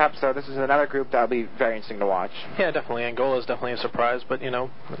World Cup. So this is another group that'll be very interesting to watch. Yeah, definitely. Angola is definitely a surprise, but,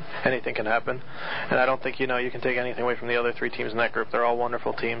 anything can happen. And I don't think, you can take anything away from the other three teams in that group. They're all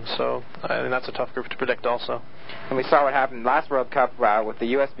wonderful teams, so I think that's a tough group to predict also. And we saw what happened last World Cup with the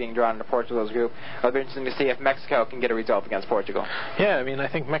U.S. being drawn into Portugal's group. It'll be interesting to see if Mexico can get a result against Portugal. Yeah, I mean,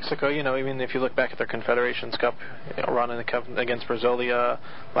 I think Mexico, even if you look back at their Confederations Cup run in the Cup against Brazil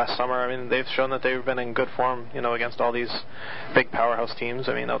last summer, I mean, they've shown that they've been in good form, against all these big powerhouse teams,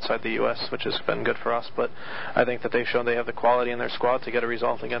 outside the U.S., which has been good for us. But I think that they've shown they have the quality in their squad to get a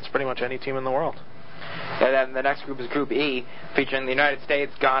result against pretty much any team in the world. And then the next group is Group E, featuring the United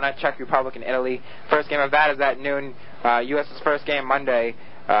States, Ghana, Czech Republic, and Italy. First game of that is at noon. U.S.'s first game Monday.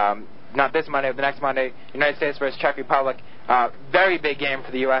 Not this Monday, but the next Monday. United States versus Czech Republic. Very big game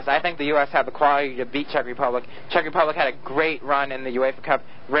for the U.S. I think the U.S. had the quality to beat Czech Republic. Czech Republic had a great run in the UEFA Cup,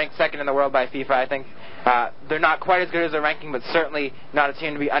 ranked second in the world by FIFA. I think they're not quite as good as their ranking, but certainly not a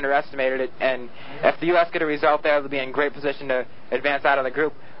team to be underestimated. And if the U.S. get a result there, they'll be in great position to advance out of the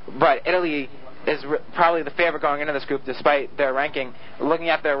group. But Italy is probably the favorite going into this group, despite their ranking. Looking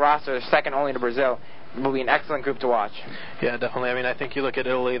at their roster, second only to Brazil. Will be an excellent group to watch. Yeah, definitely. I mean, I think you look at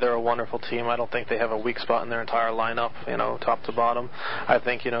Italy, they're a wonderful team. I don't think they have a weak spot in their entire lineup, top to bottom. I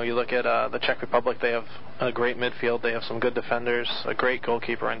think, you look at the Czech Republic, they have a great midfield. They have some good defenders, a great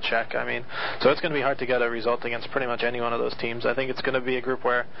goalkeeper in Czech. I mean, so it's going to be hard to get a result against pretty much any one of those teams. I think it's going to be a group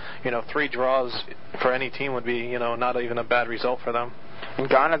where, 3 draws for any team would be, not even a bad result for them. And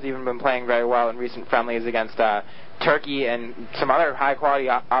Ghana's even been playing very well in recent friendlies against Turkey and some other high-quality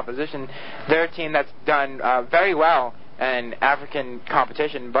opposition. They're a team that's done very well in African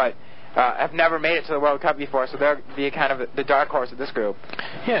competition, but have never made it to the World Cup before, so they're kind of the dark horse of this group.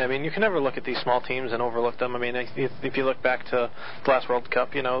 Yeah, I mean, you can never look at these small teams and overlook them. I mean, if you look back to the last World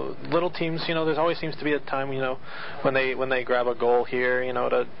Cup, little teams, there's always seems to be a time, when they grab a goal here,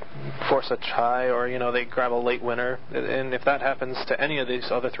 to force a tie, or, they grab a late winner. And if that happens to any of these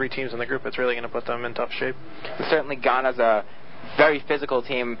other 3 teams in the group, it's really going to put them in tough shape. And certainly Ghana's a very physical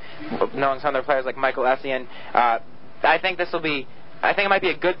team, knowing some of their players like Michael Essien. I think it might be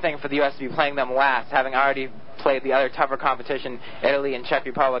a good thing for the U.S. to be playing them last, having already played the other tougher competition, Italy and Czech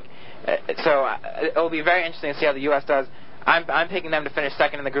Republic. So it will be very interesting to see how the U.S. does. I'm picking them to finish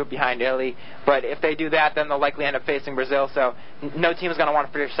second in the group behind Italy, but if they do that, then they'll likely end up facing Brazil, so no team is going to want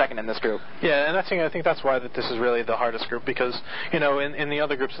to finish second in this group. Yeah, and I think that's why this is really the hardest group, because, in the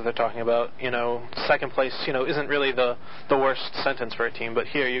other groups that they're talking about, second place, isn't really the worst sentence for a team, but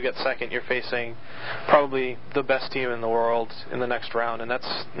here you get second, you're facing probably the best team in the world in the next round, and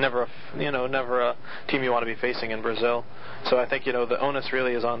that's never a team you want to be facing in Brazil. So I think, the onus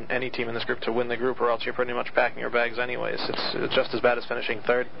really is on any team in this group to win the group, or else you're pretty much packing your bags anyways. It's just as bad as finishing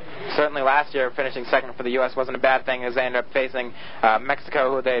third. Certainly last year, finishing second for the U.S. wasn't a bad thing, as they ended up facing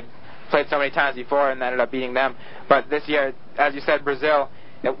Mexico, who they'd played so many times before, and ended up beating them. But this year, as you said, Brazil,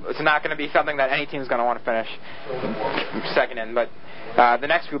 it's not going to be something that any team is going to want to finish second in. But the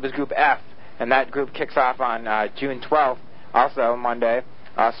next group is Group F, and that group kicks off on June 12th, also Monday.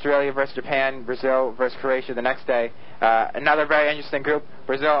 Australia versus Japan, Brazil versus Croatia the next day. Another very interesting group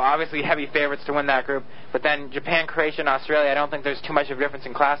Brazil, obviously heavy favorites to win that group. But then Japan, Croatia, and Australia, I don't think there's too much of a difference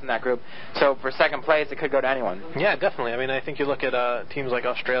in class in that group. So for second place, it could go to anyone. Yeah, definitely. I mean, I think you look at teams like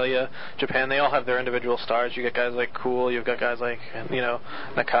Australia, Japan, they all have their individual stars. You get guys like Cool, you've got guys like,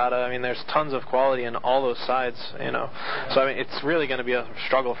 Nakata. I mean, there's tons of quality in all those sides, So, I mean, it's really going to be a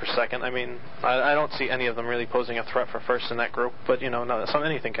struggle for second. I mean, I don't see any of them really posing a threat for first in that group. But,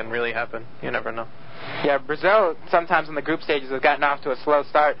 anything can really happen. You never know. Yeah, Brazil sometimes in the group stages have gotten off to a slow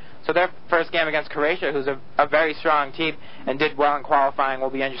start. So their first game against Croatia, who's a very strong team and did well in qualifying, will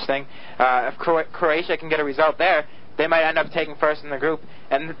be interesting. If Croatia can get a result there, they might end up taking first in the group,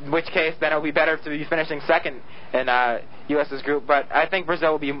 in which case then it'll be better to be finishing second in U.S.'s group. But I think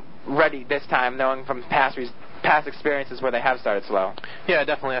Brazil will be ready this time, knowing from past experiences where they have started slow. Yeah,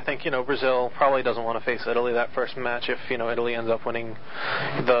 definitely. I think, Brazil probably doesn't want to face Italy that first match if, Italy ends up winning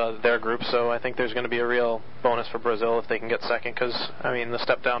their group. So I think there's going to be a real bonus for Brazil if they can get second because, I mean, the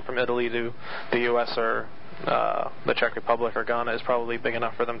step down from Italy to the U.S. or the Czech Republic or Ghana is probably big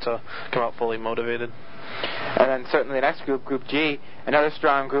enough for them to come out fully motivated. And then certainly the next group, Group G, another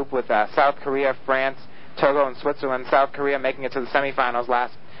strong group with South Korea, France, Togo, and Switzerland. South Korea making it to the semifinals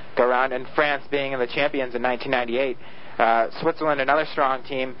last go round, and France being the champions in 1998. Switzerland, another strong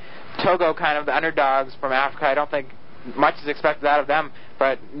team. Togo, kind of the underdogs from Africa. I don't think much is expected out of them,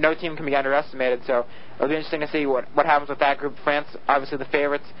 but no team can be underestimated. So it'll be interesting to see what happens with that group. France, obviously the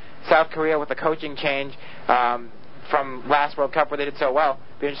favorites. South Korea with the coaching change from last World Cup where they did so well.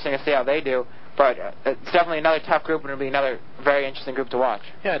 It'll be interesting to see how they do. But it's definitely another tough group, and it'll be another very interesting group to watch.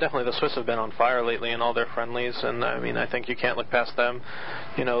 Yeah, definitely. The Swiss have been on fire lately in all their friendlies, and I mean, I think you can't look past them.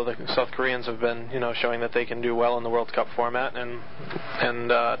 The South Koreans have been, showing that they can do well in the World Cup format, and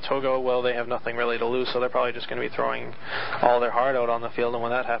Togo, well, they have nothing really to lose, so they're probably just going to be throwing all their heart out on the field, and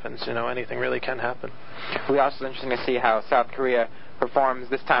when that happens, anything really can happen. It'll be also interesting to see how South Korea performs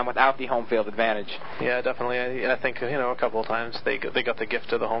this time without the home field advantage. Yeah, definitely. I think a couple of times they got the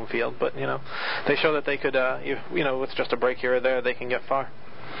gift of the home field, but they show that they could with just a break here or there they can get far.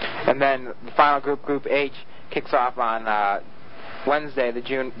 And then the final group, Group H, kicks off on Wednesday, the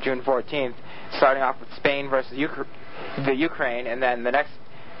June 14th, starting off with Spain versus the Ukraine, and then the next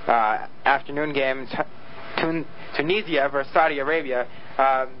afternoon game, Tunisia versus Saudi Arabia.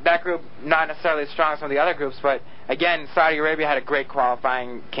 That group not necessarily as strong as some of the other groups, but again, Saudi Arabia had a great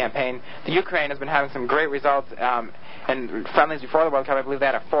qualifying campaign. The Ukraine has been having some great results in friendlies before the World Cup. I believe they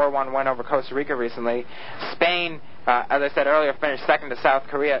had a 4-1 win over Costa Rica recently. Spain, as I said earlier, finished second to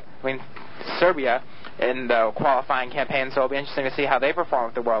Serbia in the qualifying campaign, so it'll be interesting to see how they perform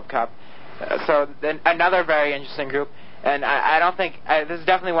at the World Cup. So then another very interesting group. And I don't think this is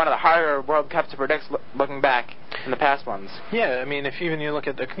definitely one of the harder World Cups to predict looking back in the past ones. Yeah, I mean, if even you look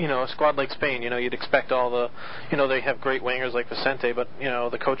at a squad like Spain, you'd expect all the, they have great wingers like Vicente, but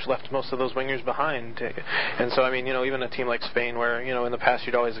the coach left most of those wingers behind, and so I mean, even a team like Spain, where in the past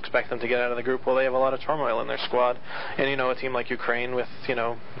you'd always expect them to get out of the group, well, they have a lot of turmoil in their squad, and a team like Ukraine with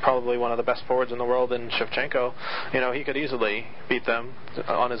probably one of the best forwards in the world in Shevchenko, he could easily beat them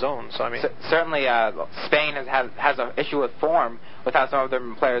on his own. So I mean, certainly Spain has an issue with form, with how some of their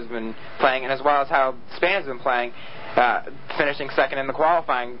players have been playing, and as well as how Spain has been playing, finishing second in the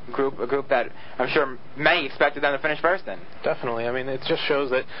qualifying group, a group that I'm sure many expected them to finish first in. Definitely. I mean, it just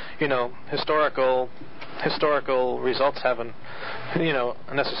shows that, historical results haven't,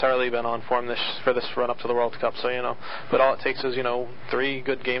 necessarily been on form for this run up to the World Cup. So, but all it takes is, 3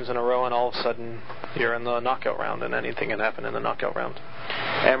 good games in a row, and all of a sudden you're in the knockout round, and anything can happen in the knockout round.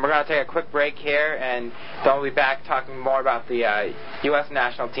 And we're going to take a quick break here, and then we'll be back talking more about the U.S.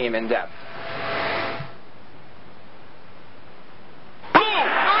 national team in depth.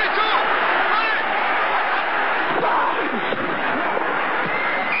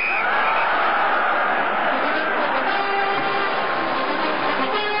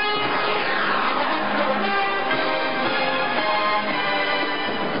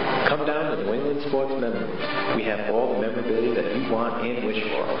 Sports memories. We have all the memorabilia that you want and wish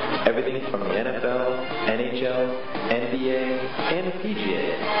for. Everything from the NFL, NHL, NBA, and the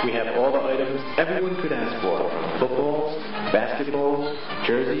PGA. We have all the items everyone could ask for. Footballs, basketballs,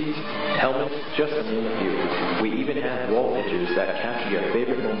 jerseys, helmets, just to name a few. We even have wall pictures that capture your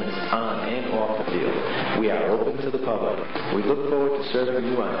favorite moments on and off the field. We are open to the public. We look forward to serving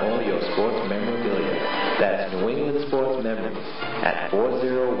you on all your sports memorabilia. That's New England Sports Memories at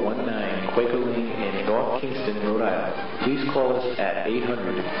 4019 Quaker Lane in North Kingston, Rhode Island. Please call us at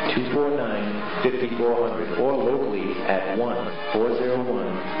 800-249-5400 or locally at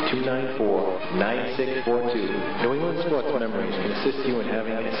 1-401-294-9642. New England Sports Memories can assist you in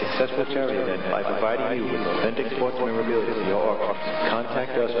having a successful charity event by providing you with authentic sports memorabilia for your auction.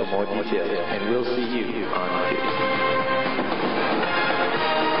 Contact us for more details, and we'll see you on cue.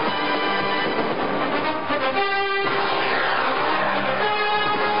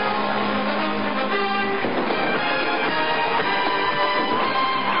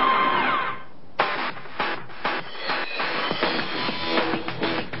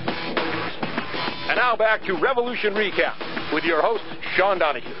 Now back to Revolution Recap with your host, Sean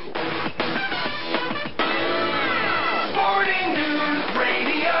Donahue. Sporting News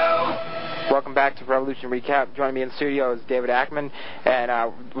Radio. Welcome back to Revolution Recap. Joining me in the studio is David Akman,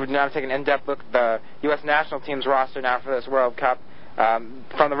 and we're now taking an in-depth look at the U.S. national team's roster now for this World Cup.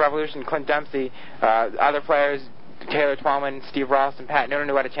 From the Revolution, Clint Dempsey, other players, Taylor Twellman, Steve Ross, and Pat Noonan,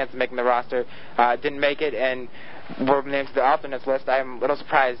 who had a chance of making the roster, didn't make it, and were named to the alternates list. I'm a little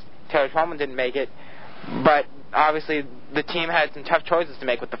surprised Taylor Twellman didn't make it. But obviously the team had some tough choices to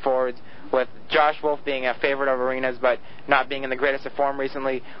make with the forwards, with Josh Wolf being a favorite of Arenas but not being in the greatest of form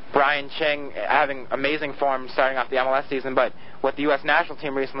recently, Brian Ching having amazing form starting off the MLS season, but with the U.S. national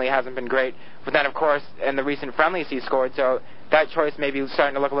team recently hasn't been great. But then, of course, in the recent friendlies he scored, so that choice may be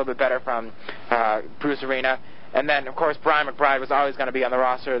starting to look a little bit better from Bruce Arena. And then, of course, Brian McBride was always going to be on the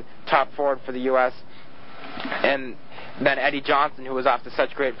roster, top forward for the U.S., and then Eddie Johnson, who was off to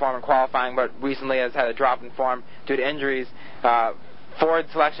such great form in qualifying, but recently has had a drop in form due to injuries. Forward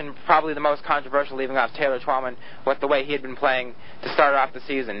selection, probably the most controversial, leaving off Taylor Twellman with the way he had been playing to start off the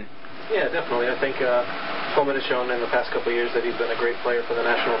season. Yeah, definitely. I think Twellman has shown in the past couple of years that he's been a great player for the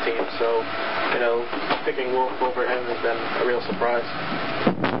national team. So, picking Wolf over him has been a real surprise.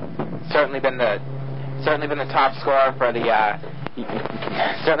 Certainly been the top scorer for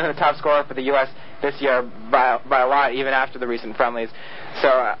the U.S. this year by a lot, even after the recent friendlies.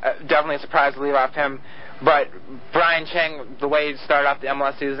 So definitely a surprise to leave off him. But Brian Ching, the way he started off the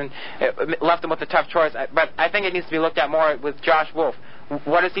MLS season, it left him with a tough choice. But I think it needs to be looked at more with Josh Wolf.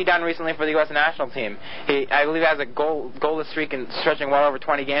 What has he done recently for the U.S. national team? I believe he has a goalless streak and stretching well over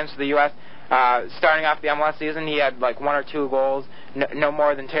 20 games for the U.S. Starting off the MLS season, he had like 1 or 2 goals, no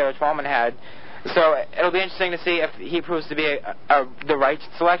more than Taylor Twellman had. So it'll be interesting to see if he proves to be the right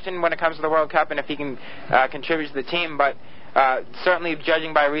selection when it comes to the World Cup and if he can contribute to the team. But certainly,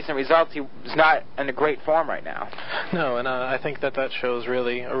 judging by recent results, he's not in a great form right now. No, and I think that shows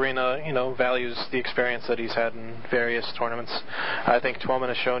really. Arena, values the experience that he's had in various tournaments. I think Twellman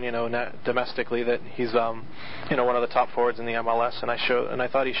has shown, domestically that he's, one of the top forwards in the MLS, and I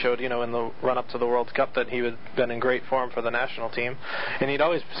thought he showed, in the run-up to the World Cup that he had been in great form for the national team, and he'd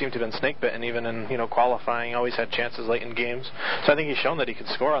always seemed to have been snake-bitten, even in, qualifying, always had chances late in games. So I think he's shown that he could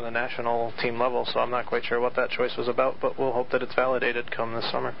score on the national team level, so I'm not quite sure what that choice was about, but we'll hope that it's validated come this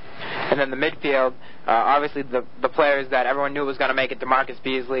summer. And then the midfield, obviously the players that everyone knew was going to make it, DeMarcus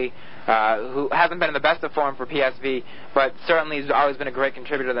Beasley, who hasn't been in the best of form for PSV, but certainly has always been a great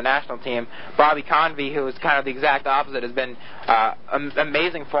contributor to the national team. Bobby Convey, who is kind of the exact opposite, has been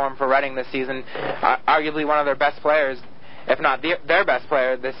amazing form for Reading this season, arguably one of their best players, if not their best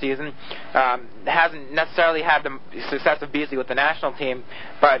player this season. Hasn't necessarily had the success of Beasley with the national team,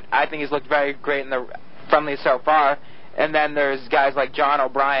 but I think he's looked very great in the friendlies so far. And then there's guys like John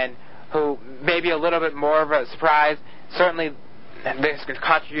O'Brien, who may be a little bit more of a surprise. Certainly, his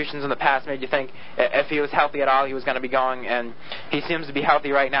contributions in the past made you think if he was healthy at all, he was going to be going, and he seems to be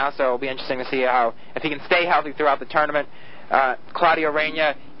healthy right now, so it'll be interesting to see if he can stay healthy throughout the tournament. Claudio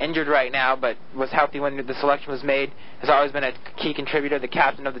Reyna, injured right now, but was healthy when the selection was made, has always been a key contributor, the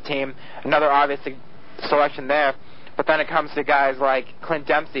captain of the team. Another obvious selection there. But then it comes to guys like Clint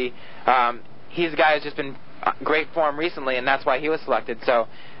Dempsey. He's a guy who's just been great form recently, and that's why he was selected. So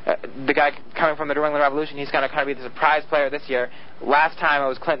the guy coming from the New England Revolution, he's going to kind of be the surprise player this year. Last time it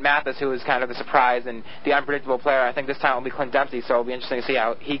was Clint Mathis who was kind of the surprise and the unpredictable player. I think this time it will be Clint Dempsey, so it'll be interesting to see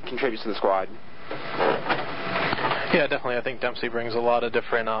how he contributes to the squad. Yeah, definitely. I think Dempsey brings a lot of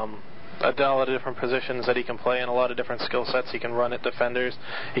different positions that he can play in, a lot of different skill sets. He can run at defenders,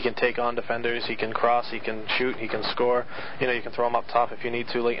 he can take on defenders, he can cross, he can shoot, he can score. You can throw him up top if you need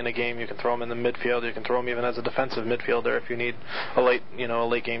to late in a game. You can throw him in the midfield. You can throw him even as a defensive midfielder if you need a late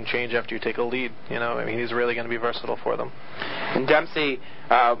game change after you take a lead. He's really going to be versatile for them. And Dempsey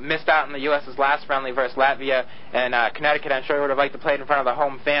missed out in the U.S.'s last friendly versus Latvia and Connecticut. I'm sure he would have liked to play in front of the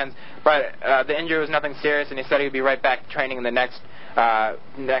home fans, but the injury was nothing serious, and he said he would be right back to training in the next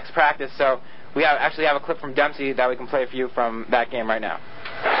practice. So we actually have a clip from Dempsey that we can play for you from that game right now.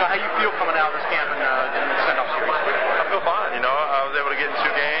 So how you feel coming out of this camp and getting the send-off series? I feel fine. I was able to get in 2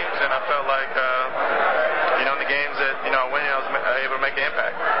 games, and I felt like, in the games that, winning, I was able to make an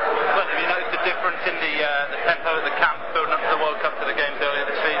impact. Well, have you noticed the difference in the tempo of the camp building up to the World Cup to the games earlier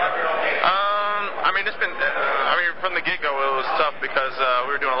this season? It's been, from the get-go, it was tough because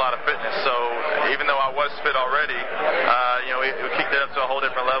we were doing a lot of fitness. So even though I was fit already, we kicked it up to a whole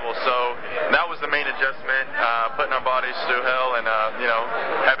different level. So that was the main adjustment, putting our bodies through hell and,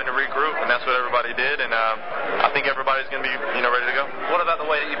 having to regroup, and that's what everybody did. And I think everybody's going to be, ready to go. What about the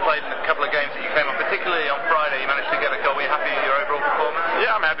way that you played in a couple of games that you came on, particularly on Friday? You managed to get a goal. Were you happy with your overall performance?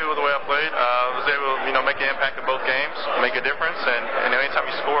 Yeah, I'm happy with the way I played. I was able to, make an impact in both games, make a difference, and anytime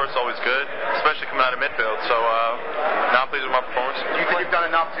you score, it's always good, especially coming out of midfield. So now I'm pleased with my performance. Do you think you've done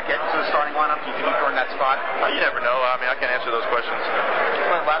enough to get to the starting lineup? Do you think you've earned that spot? You never know. I can't answer those questions.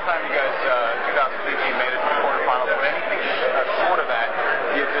 Well, last time you guys, 2015, made it to the quarterfinals, but anything short of that,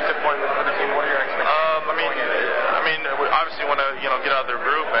 you're disappointed with the team. What are your expectations? We obviously want to, get out of their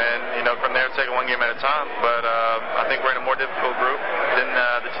group and, from there take it one game at a time. But I think we're in a more difficult group than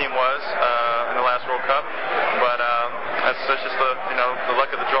the team was in the last World Cup. But that's just the luck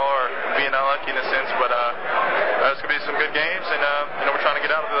of the draw, or being unlucky in a sense. But there's going to be some good games, and we're trying to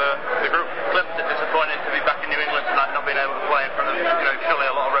get out of the group. Clip's disappointed to be back in New England tonight, not being able to play in front of, surely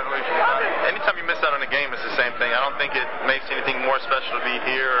a lot of Revolution. Anytime you miss out on a game, it's the same thing. I don't think it makes anything more special to be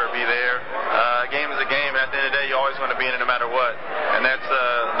here or be there. A game is a game, and at the end of the day, you always want to be in it no matter what. And that's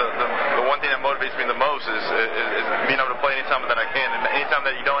the one thing that motivates me the most is being able to play anytime that I can. And anytime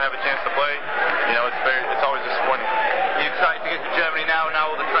that you don't have a chance to play, it's always disappointing. Are you excited to get to Germany now?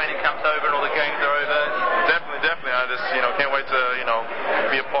 Now all the training camp's over and all the games are over? Definitely. I just can't wait to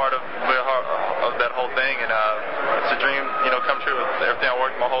be a part of that whole thing, and it's a dream come true with everything I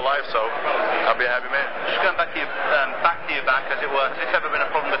worked my whole life. So I'll be a happy man. Just going back to your back, as it were. Has this ever been a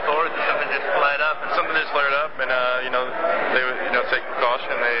problem before? Is it something just flared up? Something just flared up, and they would take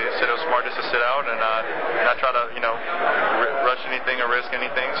precaution. They said it was smart just to sit out and not try to rush anything or risk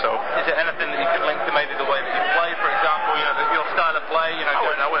anything. So is there anything that you could link to maybe the way that you play, for example? Your style of play.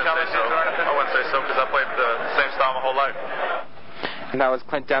 I wouldn't say so. I wouldn't say so because I played the same style my whole life. And that was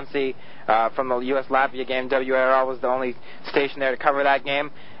Clint Dempsey from the U.S.-Latvia game. WARL was the only station there to cover that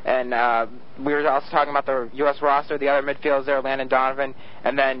game. And we were also talking about the U.S. roster, the other midfielders there, Landon Donovan,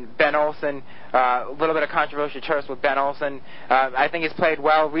 and then Ben Olsen. A little bit of controversial choice with Ben Olsen. I think he's played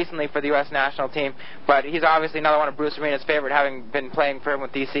well recently for the U.S. national team, but he's obviously another one of Bruce Arena's favorite, having been playing for him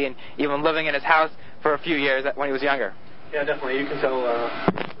with D.C. and even living in his house for a few years when he was younger. Yeah, definitely. You can tell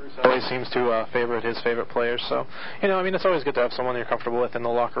Bruce always seems to favorite his favorite players. So, it's always good to have someone you're comfortable with in the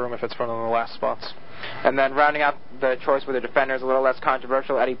locker room if it's one of the last spots. And then rounding out the choice with the defenders, a little less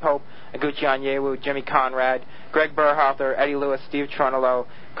controversial, Eddie Pope, Aguchi Onyewu, Jimmy Conrad, Greg Berhalter, Eddie Lewis, Steve Tronolo,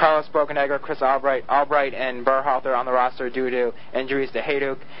 Carlos Bocanegra, Chris Albright and Berhalter on the roster due to injuries to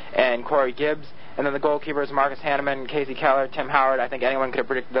Hayduk and Corey Gibbs. And then the goalkeepers, Marcus Hanneman, Casey Keller, Tim Howard. I think anyone could have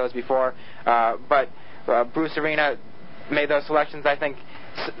predicted those before. But Bruce Arena made those selections. I think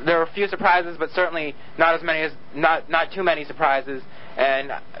there were a few surprises, but certainly not too many surprises.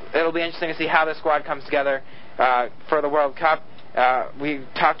 And it'll be interesting to see how this squad comes together for the World Cup. We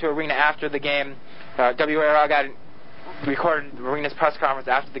talked to Arena after the game. WARL recorded Arena's press conference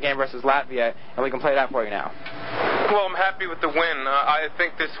after the game versus Latvia, and we can play that for you now. Well, I'm happy with the win. I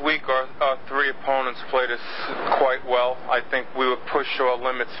think this week our 3 opponents played us quite well. I think we were pushed to our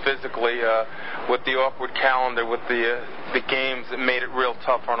limits physically with the awkward calendar, with the games that made it real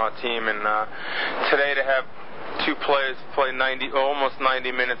tough on our team. And today to have 2 players play almost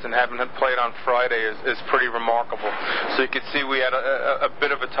 90 minutes and haven't played on Friday is pretty remarkable. So you could see we had a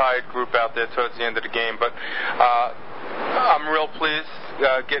bit of a tired group out there towards the end of the game. But I'm real pleased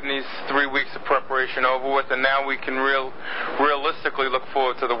getting these 3 weeks of preparation over with, and now we can realistically look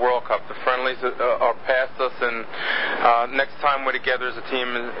forward to the World Cup. The friendlies are past us, and next time we're together as a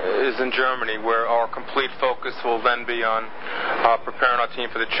team is in Germany, where our complete focus will then be on preparing our team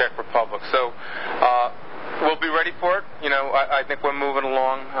for the Czech Republic. So we'll be ready for it. I think we're moving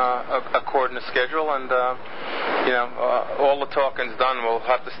along according to schedule, and all the talking's done. We'll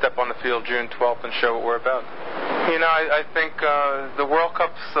have to step on the field June 12th and show what we're about. I think the World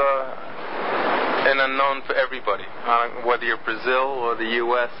Cup's an unknown for everybody, whether you're Brazil or the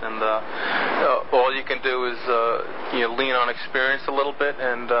U.S., and all you can do is lean on experience a little bit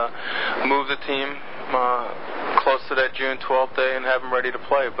and move the team close to that June 12th day and have them ready to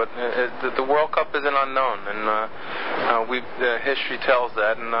play. But the World Cup is an unknown, and history tells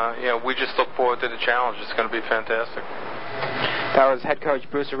that, and we just look forward to the challenge. It's going to be fantastic. That was head coach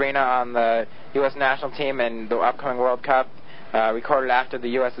Bruce Arena on the U.S. national team and the upcoming World Cup, recorded after the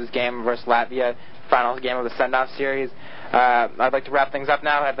U.S.'s game versus Latvia, final game of the send-off series. I'd like to wrap things up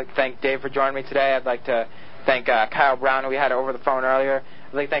now. I'd like to thank Dave for joining me today. I'd like to thank Kyle Brown, who we had over the phone earlier.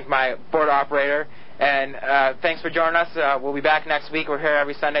 I'd like to thank my board operator. And thanks for joining us. We'll be back next week. We're here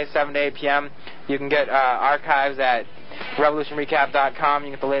every Sunday, 7 to 8 p.m. You can get archives at revolutionrecap.com. You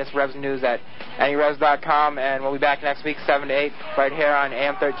can get the latest Revs news at anyrevs.com. And we'll be back next week, 7 to 8, right here on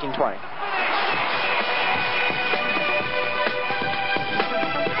AM 1320.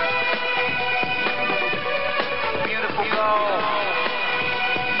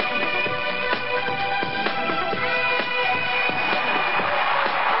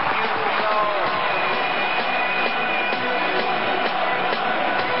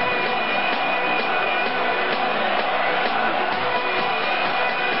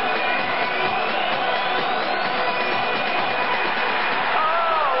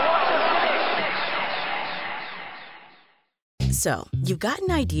 So, you've got an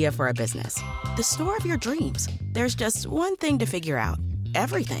idea for a business, the store of your dreams. There's just one thing to figure out: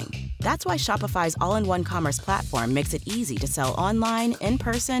 everything. That's why Shopify's all-in-one commerce platform makes it easy to sell online, in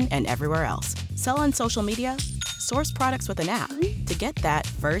person, and everywhere else. Sell on social media, source products with an app to get that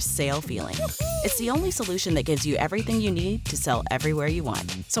first sale feeling. It's the only solution that gives you everything you need to sell everywhere you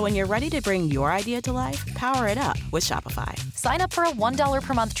want. So when you're ready to bring your idea to life, power it up with Shopify. Sign up for a $1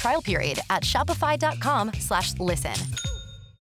 per month trial period at shopify.com/listen.